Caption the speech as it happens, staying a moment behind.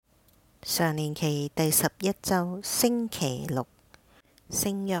常年期第11周星期六，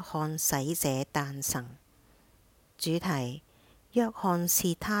聖若翰洗者誕生。主題：若翰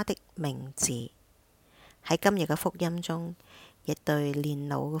是他的名字。喺今日嘅福音中，一對年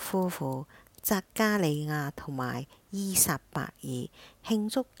老嘅夫婦匝加利亞同埋依撒伯爾慶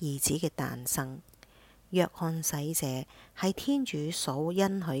祝兒子嘅誕生。若翰洗者係天主所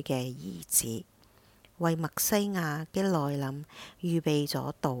恩許嘅兒子，為默西亞嘅來臨預備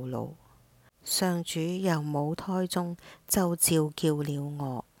咗道路。上主由母胎中就召叫了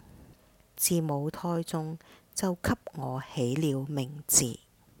我，自母胎中就給我起了名字。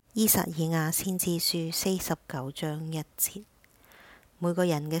依撒意亞先知書49章1節。每個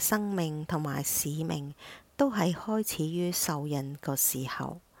人嘅生命同埋使命都係開始於受孕個時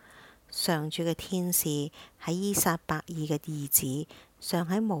候。上主嘅天使喺依撒伯爾嘅兒子尚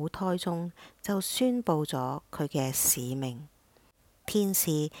喺母胎中就宣佈咗佢嘅使命。天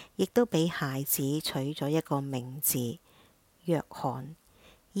使亦都俾孩子取咗一個名字，若翰，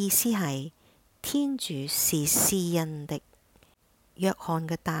意思係天主是施恩的。若翰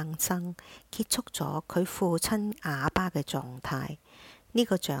嘅誕生結束咗佢父親啞巴嘅狀態，呢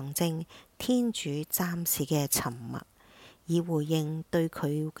個象徵天主暫時嘅沉默，以回應對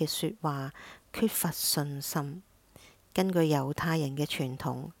佢嘅說話缺乏信心。根據猶太人嘅傳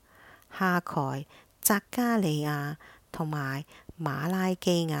統，哈蓋、匝加利亞同埋瑪拉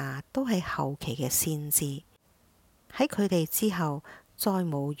基亞都係後期嘅先知，喺佢哋之後再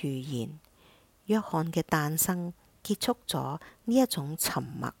冇預言。若翰嘅誕生結束咗呢一種沉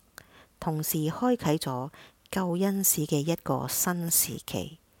默，同時開啟咗救恩史嘅一個新時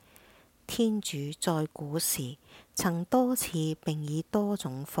期。天主在古時曾多次並以多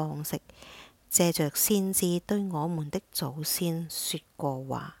種方式，借著先知對我們的祖先說過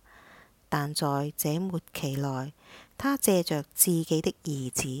話，但在這末期內，他借著自己的兒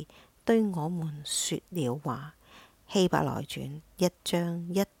子對我們說了話。希伯來傳1章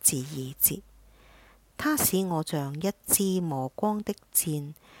1至2節。他使我像一支磨光的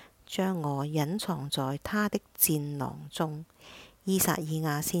箭，將我隱藏在他的箭囊中。依撒意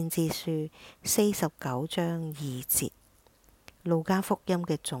亞先知書49章2節。路加福音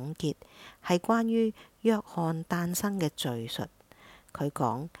嘅總結係關於若翰誕生嘅敘述。佢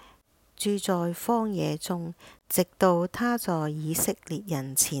講：住在荒野中，直到他在以色列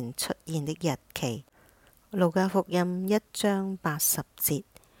人前出現的日期。路加福音1章80節。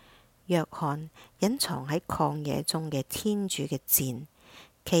若翰隱藏喺曠野中嘅天主嘅箭，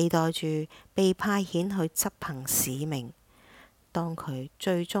期待住被派遣去執行使命。當佢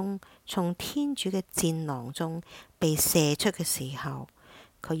最終從天主嘅箭囊中被射出嘅時候，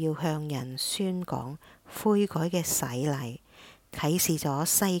佢要向人宣講悔改嘅洗禮，啟示咗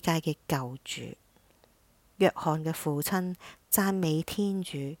世界嘅救主。若翰嘅父親讚美天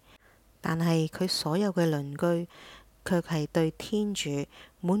主，但係佢所有嘅鄰居卻係對天主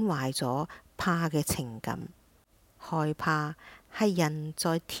滿懷咗怕嘅情感。害怕係人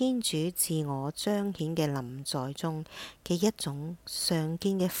在天主自我彰顯嘅臨在中嘅一種常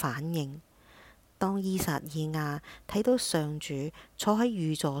見嘅反應。當依撒意亞睇到上主坐喺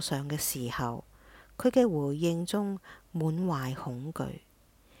御座上嘅時候，佢嘅回應中滿懷恐懼。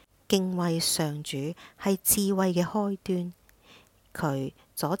敬畏上主係智慧嘅開端，佢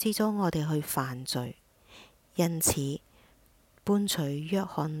阻止咗我哋去犯罪。因此，伴隨若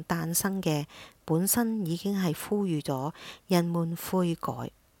翰誕生嘅本身已經係呼籲咗人們悔改。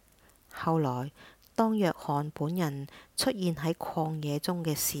後來，當若翰本人出現喺曠野中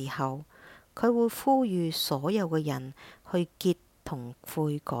嘅時候，佢會呼籲所有嘅人去結同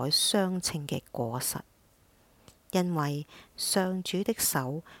悔改相稱嘅果實，因為上主的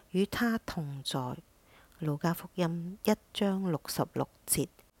手與他同在。路加福音1章66節。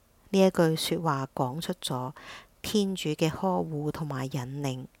呢一句說話講出咗天主嘅呵護同埋引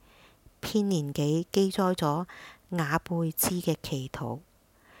領。編年紀記載咗雅貝茲嘅祈禱：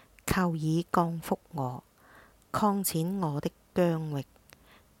求以降福我，擴展我的疆域；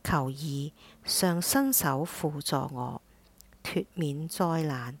求以常伸手扶助我，脫免災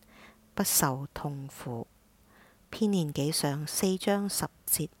難，不受痛苦。編年紀上4章10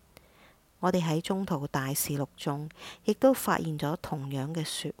節。我哋喺宗徒大事錄中亦都發現咗同樣嘅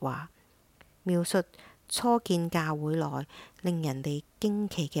說話，描述初建教會內令人哋驚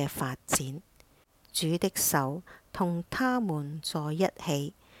奇嘅發展。主的手同他們在一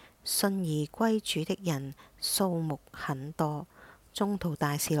起，信而歸主的人數目很多。宗徒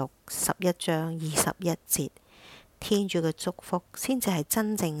大事錄11章21節。天主嘅祝福先至係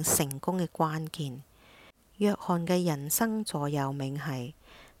真正成功嘅關鍵。若翰嘅人生座右銘係：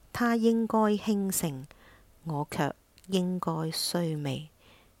他應該興盛，我卻應該衰微。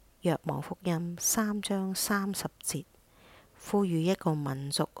若望福音3章30節，呼籲一個民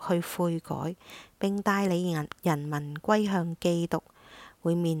族去悔改並帶領人民歸向基督，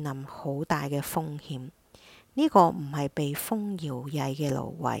會面臨好大嘅風險。呢個唔係被風搖曳嘅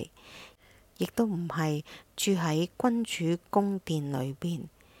蘆葦，亦都唔係住喺君主宮殿裏邊，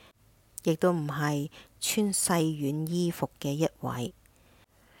亦都唔係穿細軟衣服嘅一位。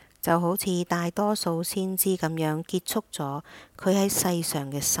就好似大多數先知咁樣結束咗佢喺世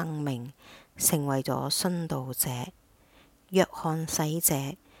上嘅生命，成為咗殉道者。若翰洗者，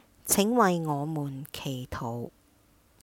請為我們祈禱。